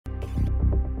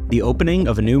The opening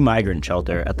of a new migrant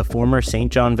shelter at the former St.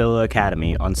 John Villa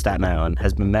Academy on Staten Island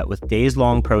has been met with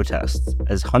days-long protests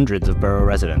as hundreds of borough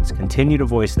residents continue to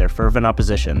voice their fervent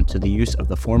opposition to the use of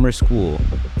the former school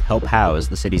to help house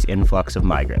the city's influx of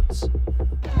migrants.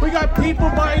 We got people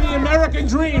buying the American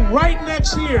dream right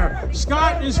next here.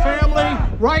 Scott and his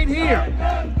family right here.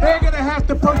 They're going to have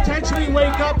to potentially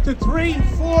wake up to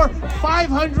 300, 400,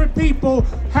 500 people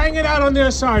hanging out on their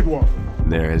sidewalk.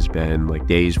 There has been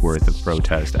days worth of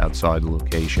protest outside the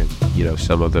location.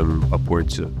 Some of them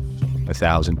upwards of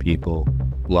 1,000 people.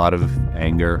 A lot of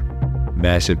anger,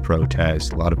 massive protests,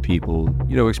 a lot of people,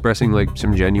 expressing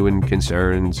some genuine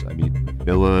concerns. I mean,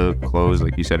 Villa closed,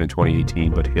 like you said, in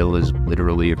 2018, but Hill is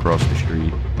literally across the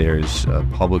street. There's a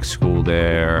public school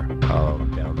there,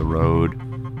 down the road.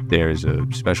 There's a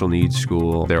special needs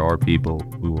school. There are people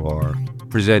who are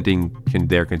presenting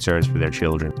their concerns for their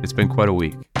children. It's been quite a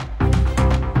week.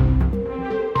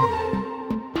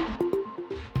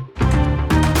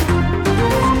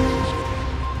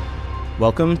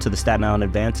 Welcome to the Staten Island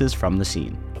Advances from the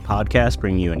Scene, a podcast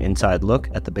bringing you an inside look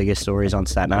at the biggest stories on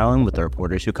Staten Island with the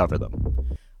reporters who cover them.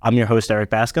 I'm your host, Eric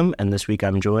Bascom, and this week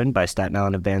I'm joined by Staten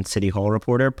Island Advance City Hall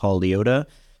reporter Paul Leota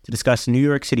to discuss New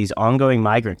York City's ongoing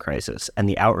migrant crisis and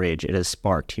the outrage it has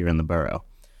sparked here in the borough.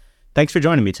 Thanks for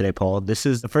joining me today, Paul. This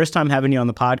is the first time having you on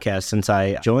the podcast since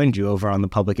I joined you over on the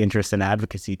public interest and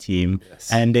advocacy team,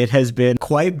 yes. And it has been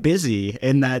quite busy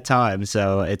in that time,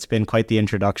 so it's been quite the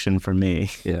introduction for me.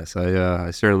 Yes,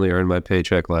 I certainly earned my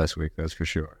paycheck last week, that's for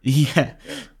sure.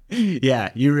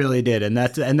 Yeah, you really did, and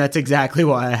that's exactly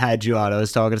why I had you on. I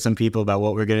was talking to some people about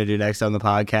what we're going to do next on the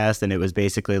podcast, and it was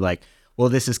basically well,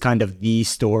 this is kind of the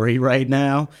story right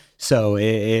now, so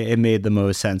it made the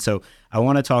most sense. So I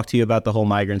want to talk to you about the whole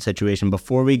migrant situation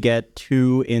before we get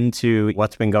too into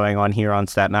what's been going on here on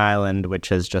Staten Island, which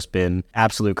has just been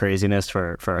absolute craziness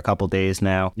for a couple days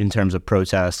now in terms of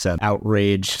protests and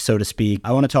outrage, so to speak.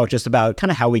 I want to talk just about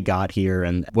kind of how we got here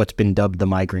and what's been dubbed the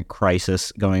migrant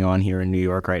crisis going on here in New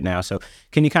York right now. So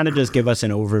can you kind of just give us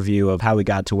an overview of how we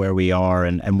got to where we are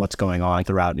and what's going on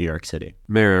throughout New York City?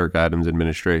 Mayor Eric Adams'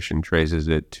 administration traces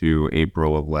it to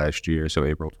April of last year, so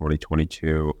April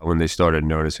 2022, when they started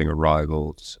noticing arrivals.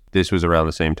 This was around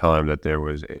the same time that there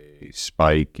was a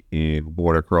spike in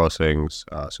border crossings,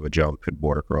 so a jump in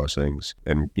border crossings.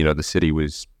 And, the city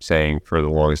was saying for the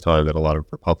longest time that a lot of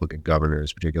Republican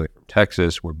governors, particularly from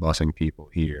Texas, were busing people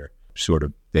here.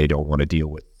 They don't want to deal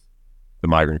with the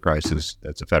migrant crisis.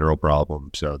 That's a federal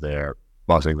problem, so they're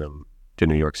busing them to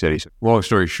New York City. So long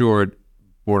story short,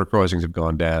 border crossings have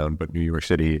gone down, but New York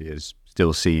City is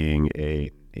still seeing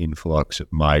a influx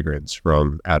of migrants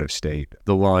from out of state.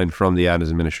 The line from the Adams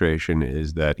administration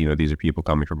is that, these are people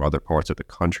coming from other parts of the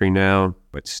country now,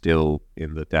 but still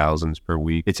in the thousands per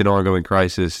week. It's an ongoing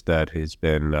crisis that has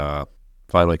been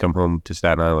finally come home to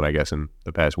Staten Island, I guess, in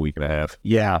the past week and a half.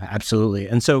 Yeah, absolutely.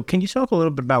 And so can you talk a little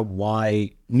bit about why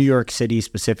New York City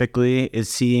specifically is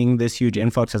seeing this huge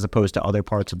influx as opposed to other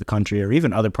parts of the country or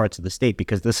even other parts of the state?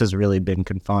 Because this has really been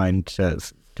confined to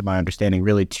my understanding,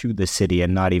 really to the city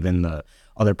and not even the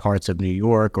other parts of New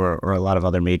York or a lot of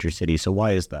other major cities. So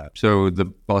why is that? So the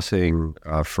busing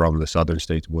from the southern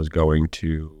states was going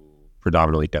to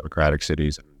predominantly Democratic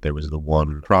cities. There was the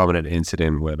one prominent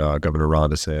incident when Governor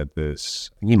Ron DeSantis,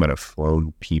 I think he might have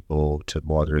flown people to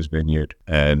Martha's Vineyard.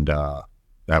 And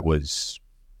that was,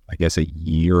 I guess, a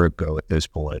year ago at this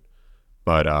point.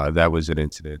 But that was an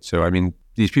incident. So,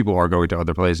 these people are going to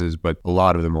other places, but a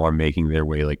lot of them are making their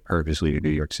way purposely to New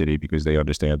York City because they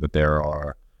understand that there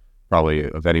are probably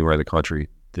of anywhere in the country,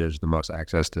 there's the most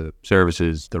access to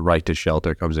services. The right to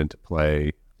shelter comes into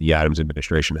play. The Adams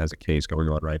administration has a case going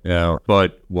on right now.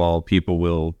 But while people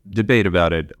will debate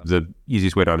about it, the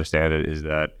easiest way to understand it is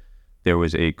that there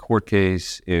was a court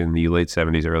case in the late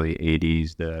 70s, early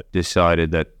 80s that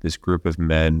decided that this group of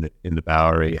men in the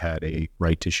Bowery had a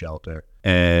right to shelter.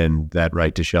 And that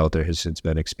right to shelter has since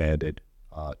been expanded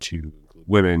to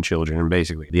women, children, and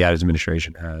basically the Adams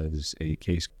administration has a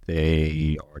case.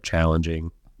 They are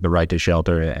challenging the right to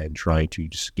shelter and trying to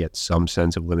just get some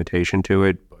sense of limitation to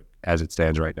it. But as it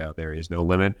stands right now, there is no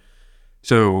limit.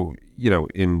 So,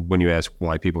 when you ask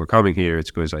why people are coming here,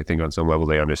 it's because I think on some level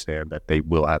they understand that they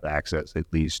will have access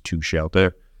at least to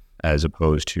shelter as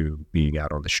opposed to being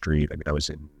out on the street. I was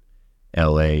in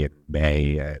LA in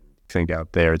May, and I think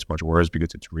out there it's much worse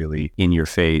because it's really in your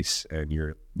face and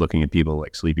you're looking at people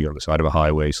sleeping on the side of a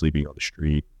highway, sleeping on the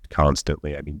street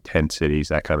constantly. Tent cities,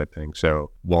 that kind of thing. So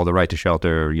while the right to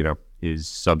shelter, is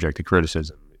subject to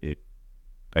criticism, it,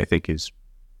 I think, is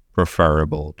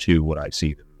preferable to what I've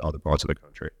seen in other parts of the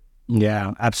country.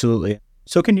 Yeah, absolutely.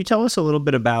 So can you tell us a little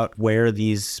bit about where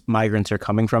these migrants are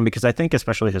coming from? Because I think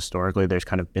especially historically, there's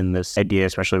kind of been this idea,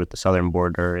 especially with the southern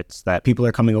border, it's that people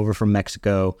are coming over from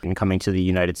Mexico and coming to the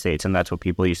United States. And that's what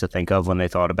people used to think of when they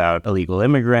thought about illegal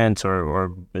immigrants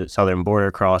or southern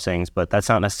border crossings. But that's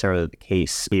not necessarily the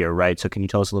case here, right? So can you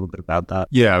tell us a little bit about that?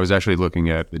 Yeah, I was actually looking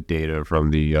at the data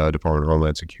from the Department of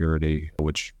Homeland Security,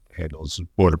 which handles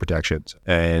border protections,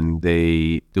 and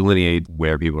they delineate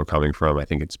where people are coming from. I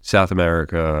think it's South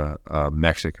America,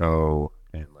 Mexico,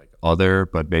 and like other,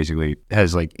 but basically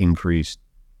has like increased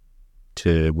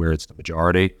to where it's the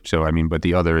majority. So, I mean, but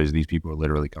the other is these people are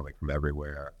literally coming from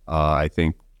everywhere. I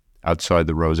think outside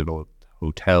the Roosevelt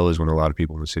Hotel is when a lot of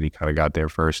people in the city kind of got their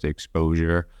first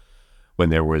exposure, when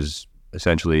there was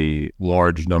essentially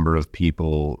large number of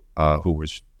people who were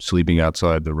sleeping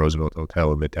outside the Roosevelt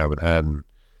Hotel in Midtown Manhattan,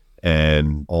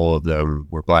 and all of them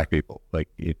were Black people. Like,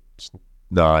 it's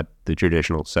not the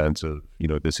traditional sense of, you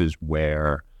know, this is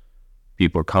where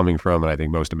people are coming from. And I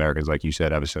think most Americans, like you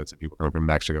said, have a sense that people are coming from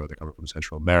Mexico, they're coming from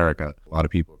Central America. A lot of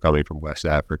people are coming from West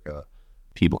Africa,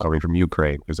 people coming from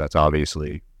Ukraine, because that's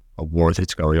obviously a war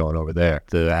that's going on over there.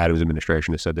 The Adams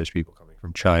administration has said there's people coming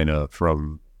from China,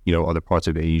 from, you know, other parts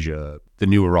of Asia. The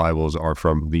new arrivals are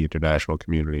from the international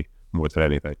community more than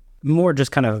anything. More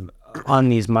just kind of on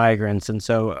these migrants. And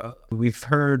so we've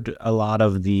heard a lot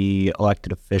of the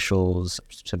elected officials,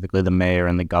 specifically the mayor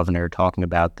and the governor, talking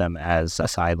about them as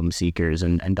asylum seekers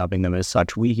and dubbing them as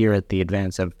such. We here at The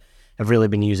Advance have really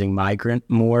been using migrant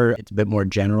more. It's a bit more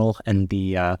general, and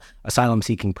the asylum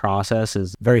seeking process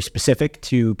is very specific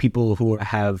to people who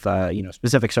have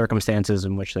specific circumstances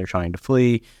in which they're trying to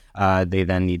flee. They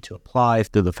then need to apply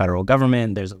through the federal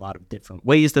government. There's a lot of different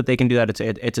ways that they can do that.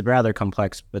 It's rather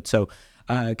complex. But so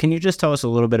can you just tell us a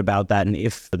little bit about that, and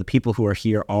if the people who are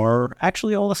here are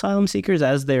actually all asylum seekers,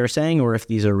 as they are saying, or if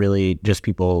these are really just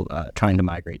people trying to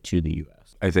migrate to the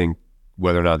U.S.? I think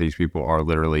whether or not these people are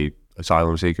literally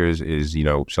asylum seekers is, you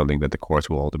know, something that the courts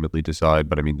will ultimately decide.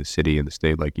 But I mean, the city and the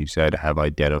state, like you said, have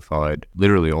identified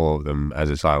literally all of them as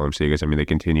asylum seekers. I mean, they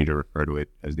continue to refer to it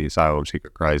as the asylum seeker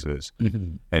crisis.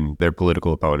 Mm-hmm. And their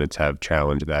political opponents have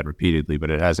challenged that repeatedly,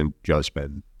 but it hasn't just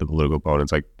been the political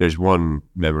opponents. Like, there's one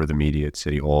member of the media at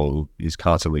City Hall who is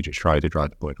constantly just trying to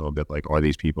drive the point home that, like, are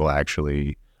these people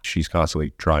actually... She's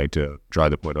constantly trying to drive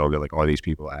the point home that, like, are these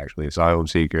people actually asylum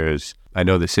seekers? I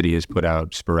know the city has put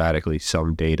out sporadically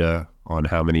some data on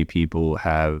how many people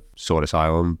have sought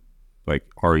asylum, like,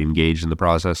 are engaged in the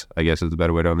process, I guess is the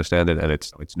better way to understand it. And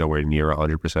it's nowhere near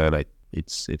 100%.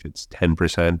 If it's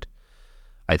 10%,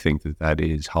 I think that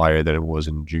is higher than it was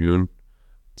in June.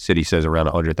 The city says around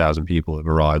 100,000 people have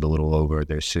arrived, a little over.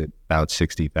 There's about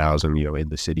 60,000, you know, in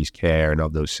the city's care. And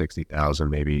of those 60,000,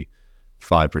 maybe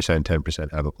 5%,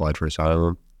 10% have applied for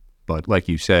asylum. But like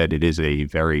you said, it is a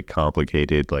very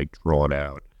complicated, like, drawn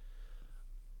out,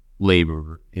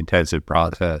 labor intensive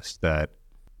process that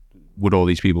would all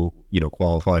these people, you know,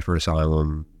 qualify for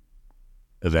asylum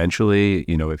eventually,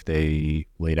 you know, if they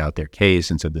laid out their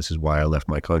case and said, this is why I left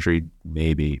my country,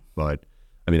 maybe. But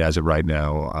I mean, as of right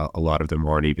now, a lot of them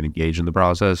aren't even engaged in the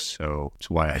process. So it's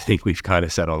why I think we've kind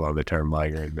of settled on the term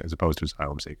migrant as opposed to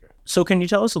asylum seeker. So can you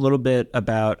tell us a little bit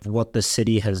about what the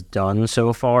city has done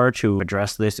so far to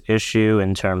address this issue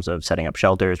in terms of setting up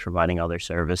shelters, providing other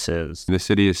services? The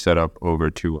city has set up over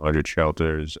 200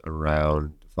 shelters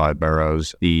around 5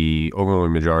 boroughs. The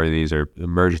overwhelming majority of these are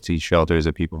emergency shelters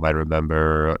that people might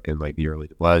remember in, like, the early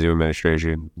de Blasio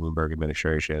administration, Bloomberg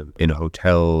administration, in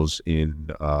hotels, in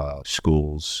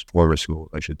schools, former schools,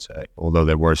 I should say. Although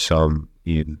there were some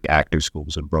in active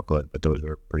schools in Brooklyn, but those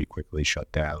were pretty quickly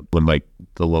shut down when, like,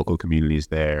 the local communities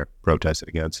there protested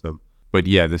against them. But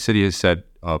yeah, the city has set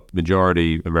up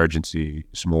majority emergency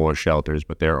smaller shelters,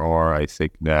 but there are, I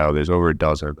think now, there's over a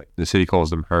dozen. The city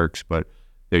calls them HERCs, but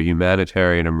they're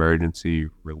humanitarian emergency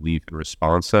relief and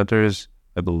response centers,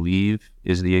 I believe,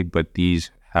 but these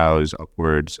house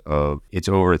upwards of, it's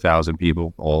over 1,000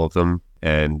 people, all of them,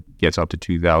 and gets up to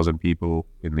 2,000 people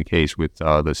in the case with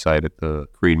the site at the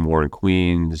Creedmoor in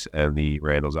Queens and the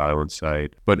Randall's Island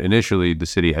site. But initially, the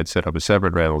city had set up a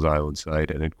separate Randall's Island site,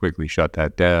 and it quickly shut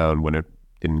that down when it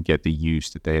didn't get the use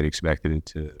that they had expected it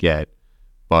to get.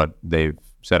 But they've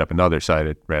set up another site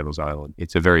at Randall's Island.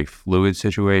 It's a very fluid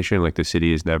situation. Like, the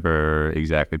city is never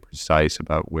exactly precise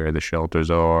about where the shelters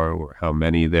are or how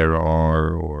many there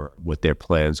are or what their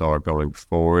plans are going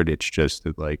forward. It's just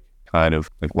that, like, kind of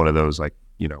like one of those, like,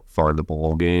 you know, find the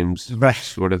ball games, right,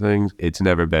 sort of things. It's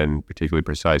never been particularly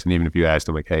precise. And even if you ask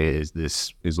them, like, hey,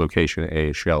 is location A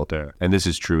a shelter? And this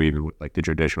is true even with, like, the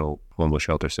traditional homeless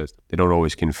shelter system. They don't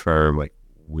always confirm, like,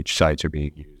 which sites are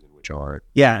being used and which aren't.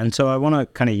 Yeah, and so I want to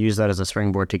kind of use that as a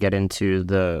springboard to get into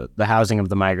the housing of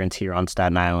the migrants here on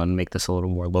Staten Island, make this a little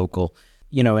more local.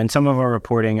 You know, in some of our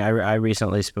reporting, I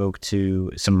recently spoke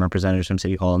to some representatives from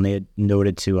City Hall, and they had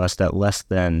noted to us that less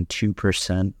than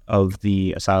 2% of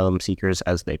the asylum seekers,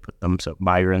 as they put them, so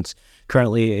migrants,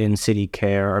 currently in city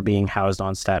care are being housed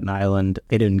on Staten Island.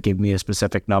 They didn't give me a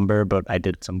specific number, but I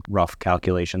did some rough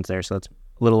calculations there. So that's a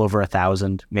little over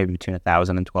 1,000, maybe between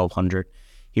 1,000 and 1,200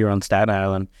 here on Staten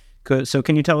Island. So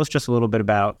can you tell us just a little bit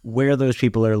about where those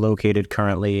people are located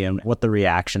currently and what the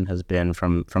reaction has been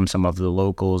from some of the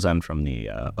locals and from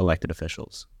the elected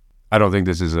officials? I don't think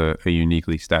this is a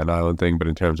uniquely Staten Island thing, but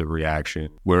in terms of reaction,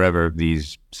 wherever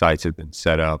these sites have been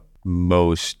set up,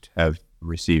 most have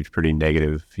received pretty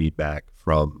negative feedback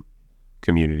from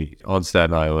communities. On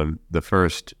Staten Island, the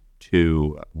first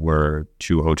two were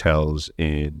two hotels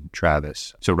in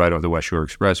Travis. So right off the West Shore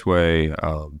Expressway,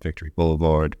 Victory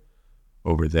Boulevard.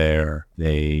 Over there,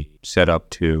 they set up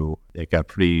two. They got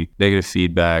pretty negative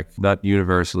feedback, not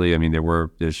universally. I mean,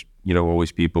 there's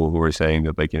always people who are saying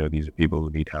that, like, these are people who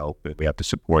need help and we have to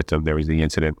support them. There was the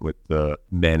incident with the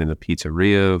man in the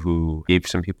pizzeria who gave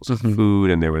some people some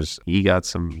food, and he got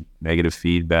some negative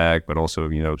feedback, but also,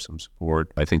 some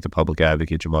support. I think the public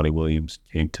advocate, Jamani Williams,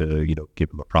 came to, give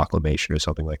him a proclamation or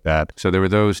something like that. So there were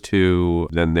those two.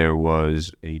 Then there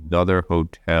was another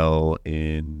hotel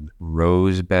in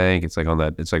Rosebank. It's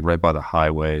like right by the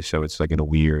highway. So it's like in a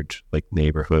weird, like,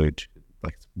 neighborhood,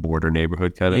 like border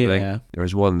neighborhood kind of thing. There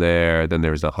was one there. Then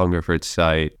there was the Hungerford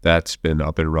site. That's been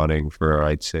up and running for,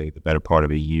 I'd say, the better part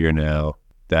of a year now.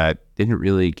 That didn't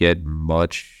really get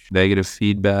much negative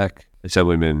feedback.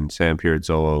 Assemblyman Sam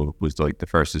Pirozzolo was like the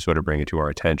first to sort of bring it to our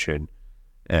attention.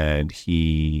 And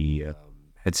he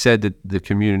had said that the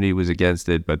community was against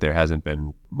it, but there hasn't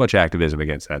been much activism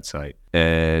against that site.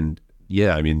 And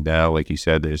yeah, I mean, now, like you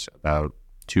said, there's about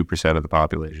 2% of the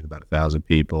population, about 1,000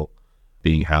 people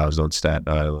being housed on Staten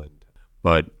Island.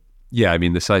 But yeah, I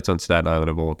mean, the sites on Staten Island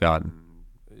have all gotten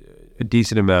a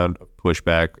decent amount of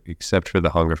pushback, except for the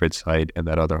Hungerford site and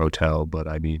that other hotel. But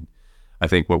I mean, I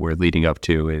think what we're leading up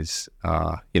to is,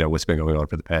 what's been going on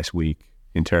for the past week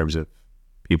in terms of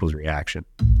people's reaction.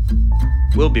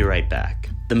 We'll be right back.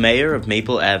 The Mayor of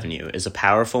Maple Avenue is a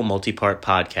powerful multi-part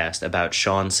podcast about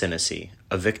Sean Sinisi,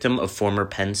 a victim of former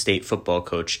Penn State football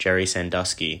coach Jerry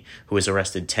Sandusky, who was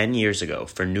arrested 10 years ago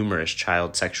for numerous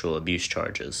child sexual abuse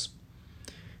charges.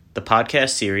 The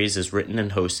podcast series is written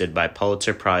and hosted by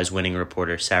Pulitzer Prize-winning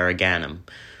reporter Sarah Ganim,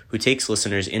 who takes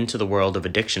listeners into the world of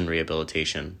addiction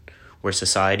rehabilitation, where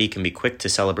society can be quick to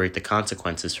celebrate the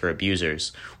consequences for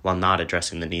abusers while not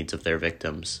addressing the needs of their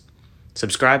victims.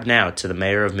 Subscribe now to The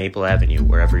Mayor of Maple Avenue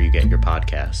wherever you get your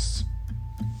podcasts.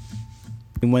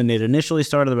 When it initially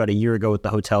started about a year ago with the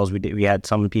hotels, we had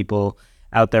some people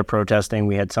out there protesting.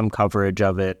 We had some coverage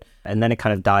of it, and then it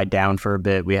kind of died down for a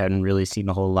bit. We hadn't really seen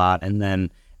a whole lot. And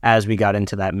then as we got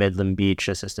into that Midland Beach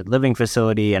assisted living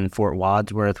facility and Fort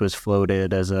Wadsworth was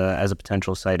floated as a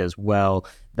potential site as well,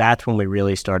 that's when we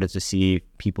really started to see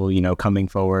people, coming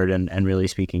forward and really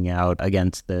speaking out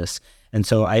against this. And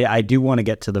so I do want to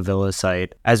get to the Villa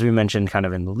site. As we mentioned kind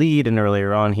of in the lead and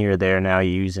earlier on here, they're now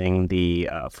using the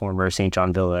former St.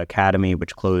 John Villa Academy,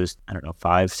 which closed,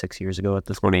 5-6 years ago at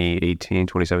this point.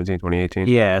 2017, 2018.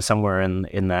 Yeah, somewhere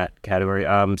in that category.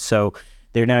 So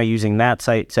they're now using that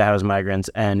site to house migrants,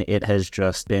 and it has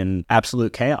just been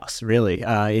absolute chaos, really.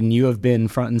 And you have been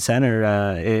front and center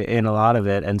in a lot of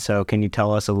it. And so can you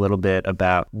tell us a little bit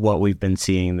about what we've been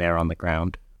seeing there on the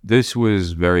ground? This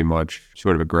was very much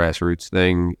sort of a grassroots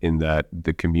thing in that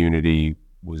the community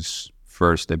was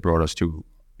first that brought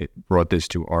this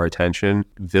to our attention.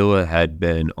 Villa had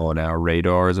been on our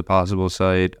radar as a possible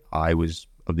site. I was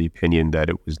of the opinion that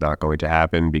it was not going to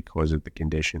happen because of the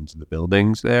conditions of the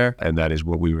buildings there. And that is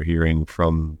what we were hearing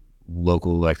from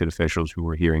local elected officials who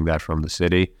were hearing that from the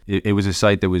city. It was a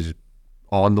site that was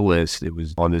on the list. It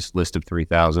was on this list of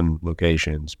 3,000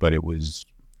 locations, but it was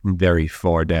very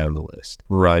far down the list,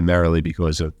 primarily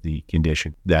because of the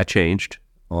condition. That changed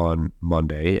on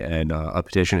Monday, and a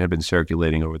petition had been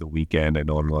circulating over the weekend, an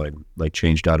online, like,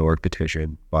 change.org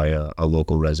petition by a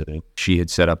local resident. She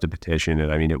had set up the petition,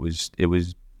 and I mean, it was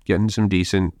getting some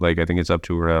decent, I think it's up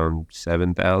to around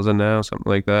 7,000 now, something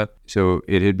like that. So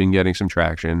it had been getting some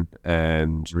traction,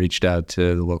 and reached out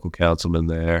to the local councilman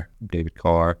there, David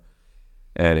Carr,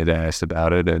 and had asked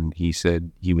about it, and he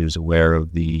said he was aware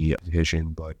of the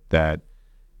petition, but that,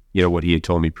 what he had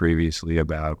told me previously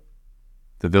about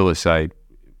the Villa site,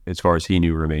 as far as he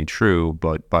knew, remained true.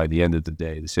 But by the end of the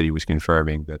day, the city was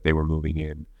confirming that they were moving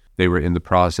in. They were in the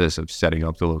process of setting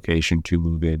up the location to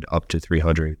move in up to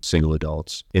 300 single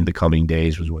adults in the coming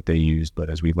days was what they used. But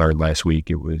as we learned last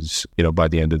week, it was, by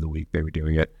the end of the week, they were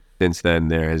doing it. Since then,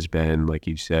 there has been, like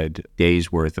you said,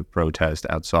 days worth of protest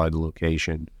outside the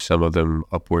location. Some of them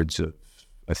upwards of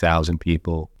 1,000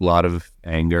 people. A lot of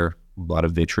anger, a lot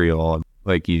of vitriol.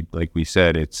 Like we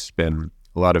said, it's been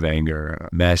a lot of anger,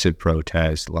 massive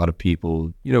protest, a lot of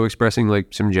people, expressing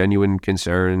like some genuine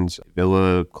concerns.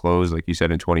 Villa closed, like you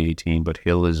said, in 2018, but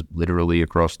Hill is literally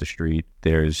across the street.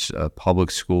 There's a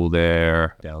public school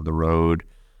there down the road.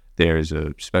 There's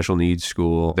a special needs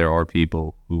school. There are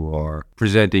people who are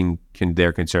presenting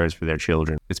their concerns for their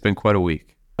children. It's been quite a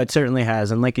week. It certainly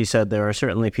has. And like you said, there are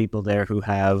certainly people there who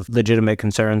have legitimate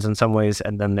concerns in some ways.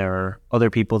 And then there are other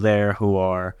people there who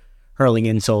are hurling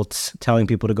insults, telling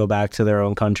people to go back to their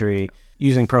own country,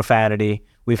 using profanity.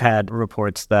 We've had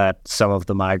reports that some of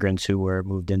the migrants who were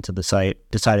moved into the site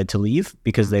decided to leave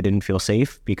because they didn't feel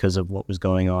safe because of what was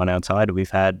going on outside.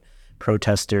 We've had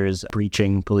protesters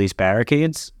breaching police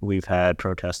barricades. We've had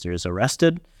protesters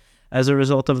arrested as a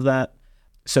result of that.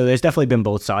 So there's definitely been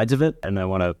both sides of it, and I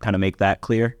want to kind of make that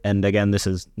clear. And again, this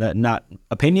is not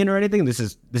opinion or anything. This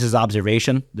is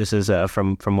observation. This is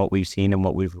from what we've seen and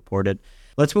what we've reported.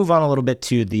 Let's move on a little bit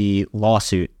to the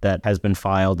lawsuit that has been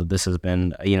filed. This has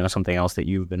been, something else that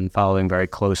you've been following very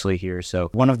closely here. So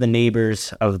one of the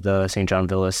neighbors of the St. John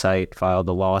Villa site filed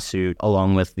a lawsuit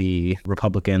along with the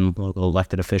Republican local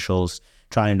elected officials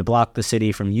trying to block the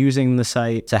city from using the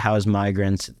site to house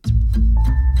migrants.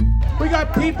 We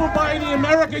got people buying the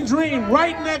American dream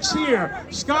right next here.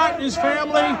 Scott and his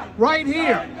family right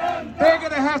here. They're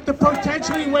going to have to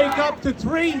potentially wake up to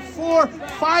 300, 400,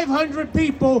 500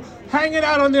 people hanging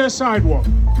out on their sidewalk.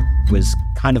 It was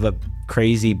kind of a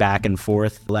crazy back and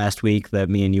forth last week that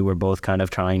me and you were both kind of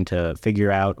trying to figure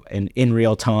out in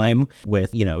real time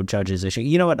with, judges issuing.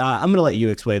 You know what? I'm going to let you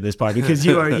explain this part because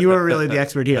you are really the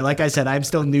expert here. Like I said, I'm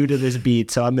still new to this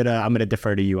beat, so I'm gonna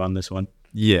defer to you on this one.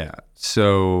 Yeah.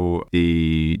 So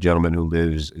the gentleman who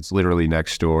lives, it's literally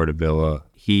next door to Villa.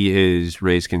 He has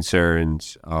raised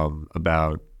concerns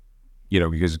about,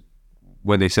 because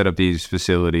when they set up these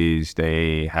facilities,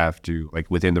 they have to, like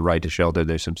within the right to shelter,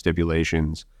 there's some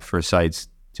stipulations for sites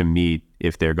to meet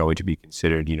if they're going to be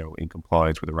considered, in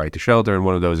compliance with the right to shelter. And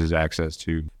one of those is access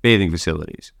to bathing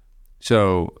facilities.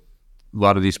 So a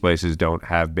lot of these places don't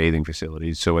have bathing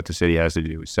facilities. So what the city has to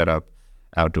do is set up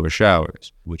outdoor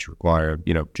showers, which require,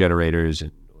 generators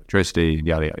and electricity,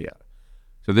 yada, yada, yada.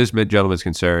 So this gentleman's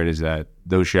concern is that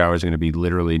those showers are going to be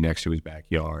literally next to his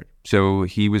backyard. So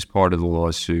he was part of the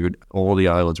lawsuit. All the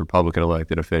island's Republican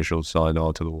elected officials signed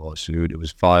on to the lawsuit. It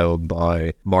was filed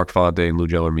by Mark Fonte and Lou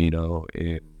Gelormino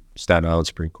in Staten Island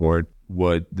Supreme Court.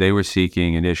 What they were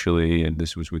seeking initially, and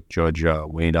this was with Judge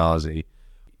Wayne Ozzie,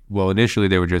 well, initially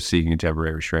they were just seeking a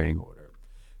temporary restraining order.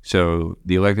 So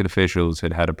the elected officials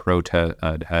had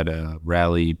a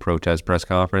rally protest press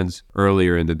conference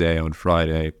earlier in the day on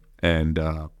Friday. And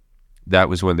that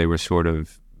was when they were sort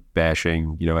of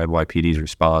bashing, NYPD's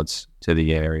response to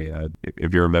the area.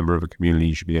 If you're a member of a community,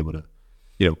 you should be able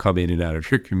to, come in and out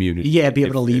of your community. Yeah, be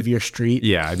able to leave your street.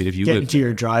 Yeah, I mean, if you get live into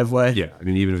your driveway. Yeah, I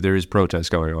mean, even if there is protest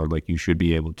going on, like you should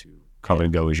be able to come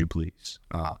and go as you please.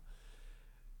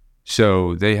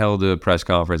 So they held a press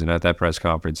conference, and at that press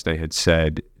conference, they had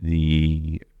said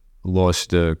the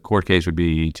court case would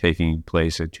be taking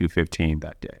place at 2:15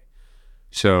 that day.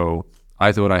 So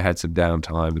I thought I had some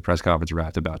downtime. The press conference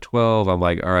wrapped about 12. I'm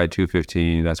like, all right,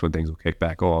 2:15, that's when things will kick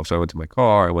back off. So I went to my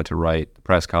car. I went to write the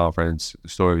press conference. The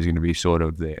story was going to be sort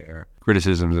of their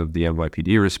criticisms of the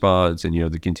NYPD response and,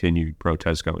 the continued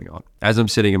protests going on. As I'm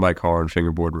sitting in my car on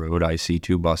Fingerboard Road, I see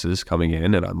two buses coming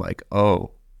in, and I'm like,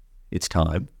 oh, it's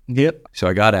time. Yep. So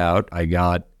I got out. I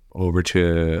got over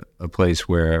to a place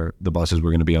where the buses were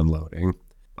going to be unloading.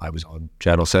 I was on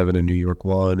Channel 7 and New York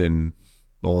 1 and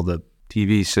all the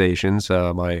TV stations.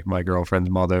 My girlfriend's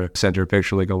mother sent her a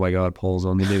picture like, oh my God, Paul's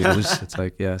on the news. It's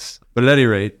like, yes. But at any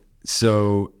rate,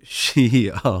 so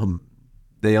they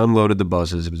unloaded the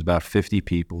buses. It was about 50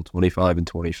 people, 25 and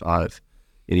 25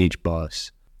 in each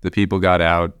bus. The people got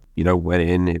out, went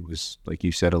in. It was, like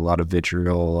you said, a lot of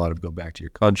vitriol, a lot of go back to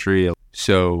your country.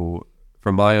 So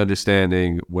from my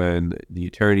understanding, when the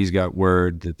attorneys got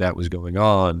word that was going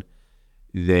on,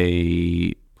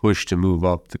 they pushed to move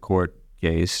up the court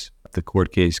case. The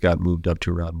court case got moved up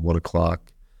to around 1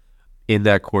 o'clock. In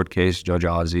that court case, Judge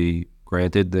Ozzie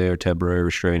granted their temporary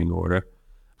restraining order.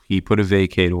 He put a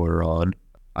vacate order on.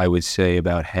 I would say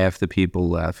about half the people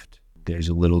left. There's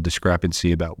a little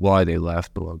discrepancy about why they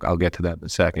left, but I'll get to that in a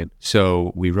second.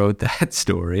 So we wrote that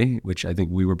story, which I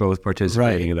think we were both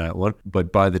participating in that one.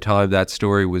 But by the time that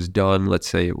story was done, let's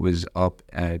say it was up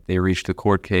at, they reached the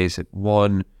court case at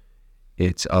 1,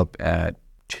 it's up at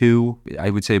 2. I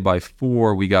would say by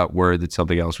 4, we got word that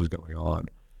something else was going on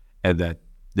and that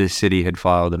the city had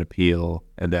filed an appeal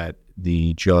and that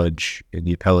the judge in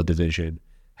the appellate division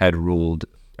had ruled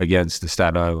against the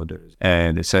Staten Islanders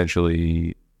and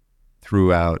essentially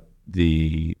threw out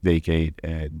the vacate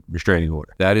and restraining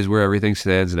order. That is where everything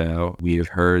stands now. We have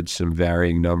heard some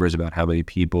varying numbers about how many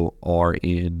people are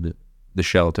in the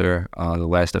shelter. The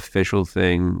last official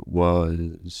thing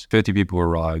was 50 people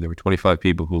arrived. There were 25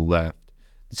 people who left.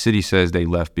 The city says they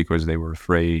left because they were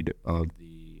afraid of the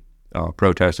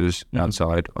protesters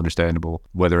outside, understandable.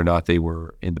 Whether or not they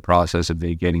were in the process of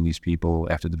vacating these people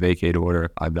after the vacate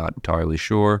order, I'm not entirely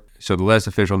sure. So the last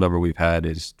official number we've had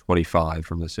is 25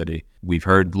 from the city. We've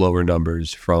heard lower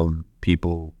numbers from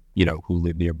people, who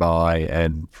live nearby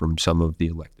and from some of the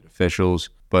elected officials.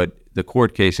 But the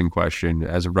court case in question,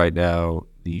 as of right now,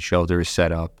 the shelter is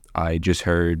set up. I just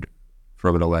heard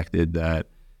from an elected that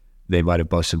they might have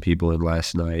bused some people in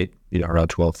last night, around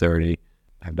 12:30.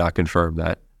 I have not confirmed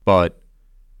that. But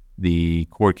the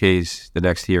court case, the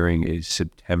next hearing is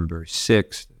September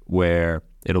 6th, where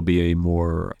it'll be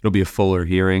a fuller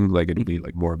hearing, like it'll be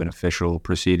like more of an official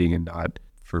proceeding and not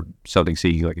for something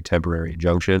seeking like a temporary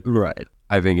injunction. Right.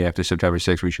 I think after September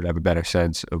 6th, we should have a better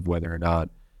sense of whether or not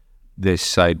this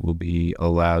site will be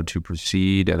allowed to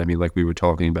proceed. And I mean, like we were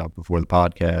talking about before the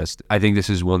podcast, I think this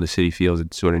is one the city feels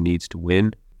it sort of needs to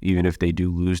win. Even if they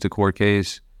do lose the court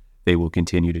case, they will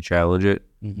continue to challenge it.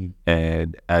 Mm-hmm.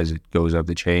 And as it goes up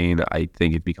the chain, I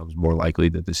think it becomes more likely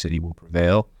that the city will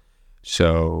prevail.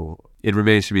 So it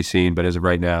remains to be seen. But as of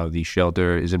right now, the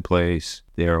shelter is in place.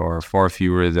 There are far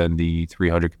fewer than the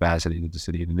 300 capacity that the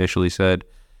city had initially said.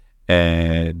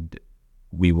 And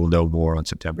we will know more on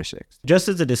September 6th. Just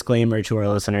as a disclaimer to our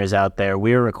listeners out there,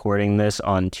 we're recording this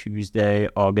on Tuesday,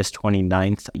 August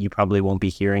 29th. You probably won't be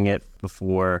hearing it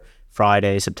before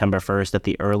Friday, September 1st at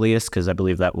the earliest, because I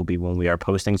believe that will be when we are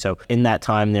posting. So in that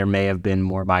time, there may have been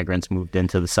more migrants moved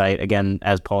into the site. Again,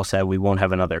 as Paul said, we won't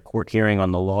have another court hearing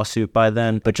on the lawsuit by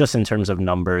then. But just in terms of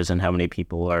numbers and how many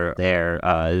people are there,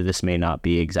 this may not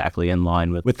be exactly in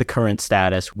line with the current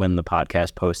status when the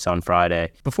podcast posts on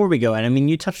Friday. Before we go, and I mean,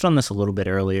 you touched on this a little bit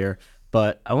earlier,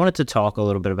 but I wanted to talk a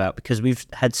little bit about, because we've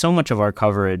had so much of our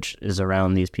coverage is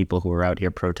around these people who are out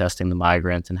here protesting the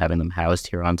migrants and having them housed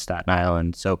here on Staten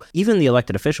Island. So even the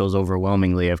elected officials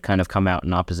overwhelmingly have kind of come out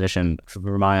in opposition,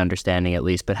 from my understanding at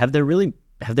least. But have there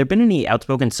been any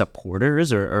outspoken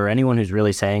supporters or anyone who's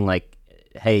really saying like,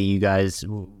 hey, you guys,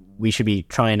 we should be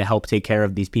trying to help take care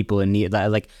of these people in need?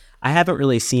 Like, I haven't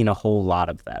really seen a whole lot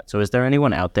of that. So is there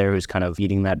anyone out there who's kind of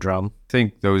beating that drum? I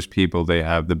think those people, they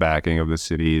have the backing of the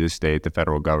city, the state, the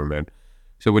federal government.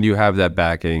 So when you have that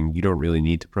backing, you don't really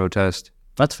need to protest.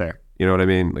 That's fair. You know what I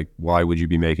mean? Like, why would you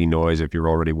be making noise if you're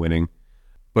already winning?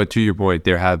 But to your point,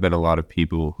 there have been a lot of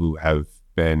people who have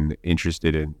been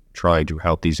interested in trying to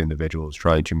help these individuals,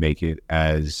 trying to make it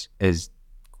as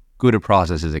good a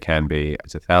process as it can be.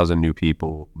 It's 1,000 new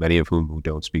people, many of whom who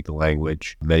don't speak the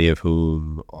language, many of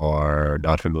whom are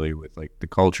not familiar with like the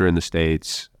culture in the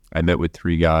States. I met with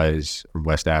 3 guys from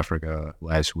West Africa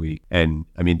last week, and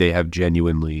I mean, they have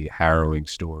genuinely harrowing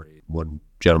stories. One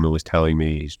gentleman was telling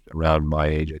me, he's around my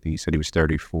age, I think he said he was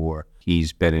 34.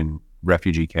 He's been in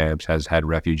refugee camps, has had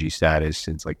refugee status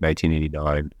since like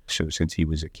 1989. So since he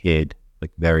was a kid,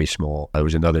 like very small. There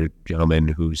was another gentleman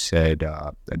who said,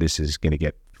 this is going to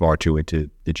get far too into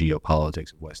the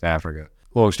geopolitics of West Africa.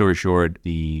 Long story short,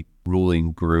 the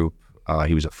ruling group,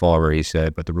 he was a farmer, he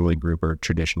said, but the ruling group are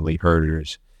traditionally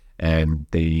herders, and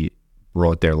they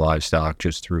brought their livestock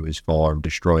just through his farm,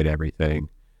 destroyed everything,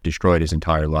 destroyed his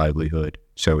entire livelihood,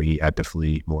 so he had to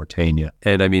flee Mauritania.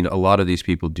 And I mean, a lot of these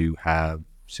people do have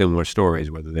similar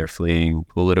stories, whether they're fleeing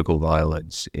political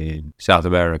violence in South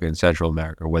America and Central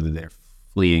America, or whether they're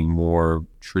fleeing more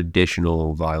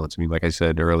traditional violence. I mean, like I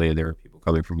said earlier, there are people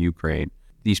coming from Ukraine.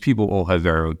 These people all have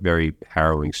very, very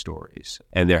harrowing stories.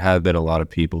 And there have been a lot of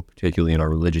people, particularly in our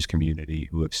religious community,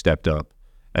 who have stepped up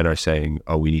and are saying,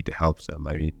 oh, we need to help them.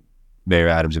 I mean, Mayor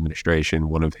Adams' administration,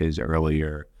 one of his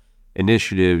earlier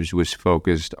initiatives was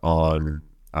focused on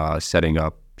setting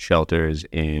up shelters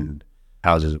in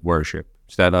houses of worship.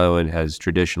 Staten Island has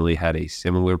traditionally had a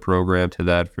similar program to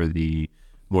that for the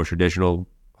more traditional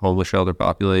homeless shelter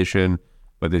population,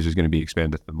 but this is going to be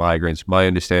expanded to the migrants. My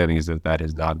understanding is that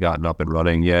has not gotten up and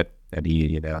running yet, and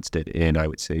he announced it in, I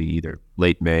would say, either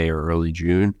late May or early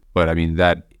June. But I mean,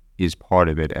 that is part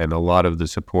of it. And a lot of the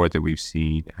support that we've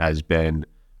seen has been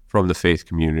from the faith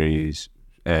communities.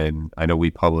 And I know we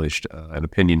published an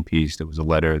opinion piece that was a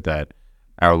letter that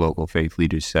our local faith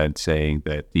leaders sent saying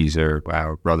that these are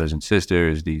our brothers and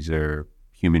sisters, these are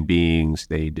human beings,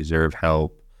 they deserve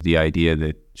help. The idea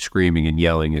that screaming and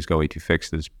yelling is going to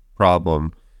fix this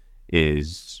problem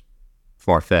is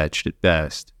far-fetched at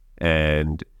best,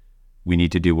 and we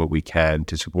need to do what we can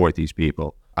to support these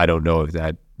people. I don't know if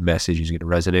that message is going to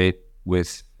resonate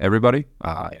with everybody.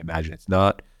 I imagine it's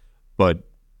not. But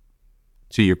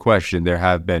to your question, there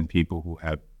have been people who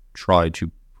have tried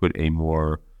to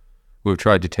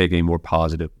take a more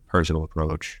positive personal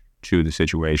approach to the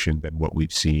situation than what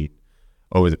we've seen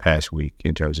over the past week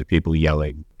in terms of people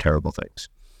yelling terrible things.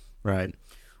 Right.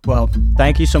 Well,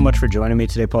 thank you so much for joining me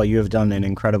today, Paul. You have done an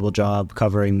incredible job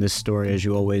covering this story, as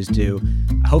you always do.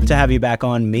 I hope to have you back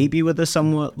on, maybe with a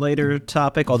somewhat later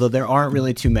topic, although there aren't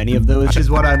really too many of those, which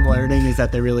is what I'm learning, is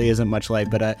that there really isn't much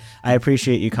light. But I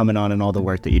appreciate you coming on and all the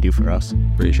work that you do for us.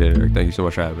 Appreciate it, Eric. Thank you so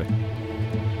much for having me.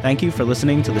 Thank you for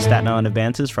listening to the Staten Island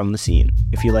Advances from the Scene.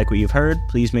 If you like what you've heard,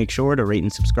 please make sure to rate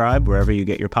and subscribe wherever you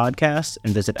get your podcasts,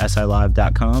 and visit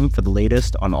silive.com for the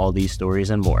latest on all these stories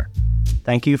and more.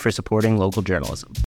 Thank you for supporting local journalism.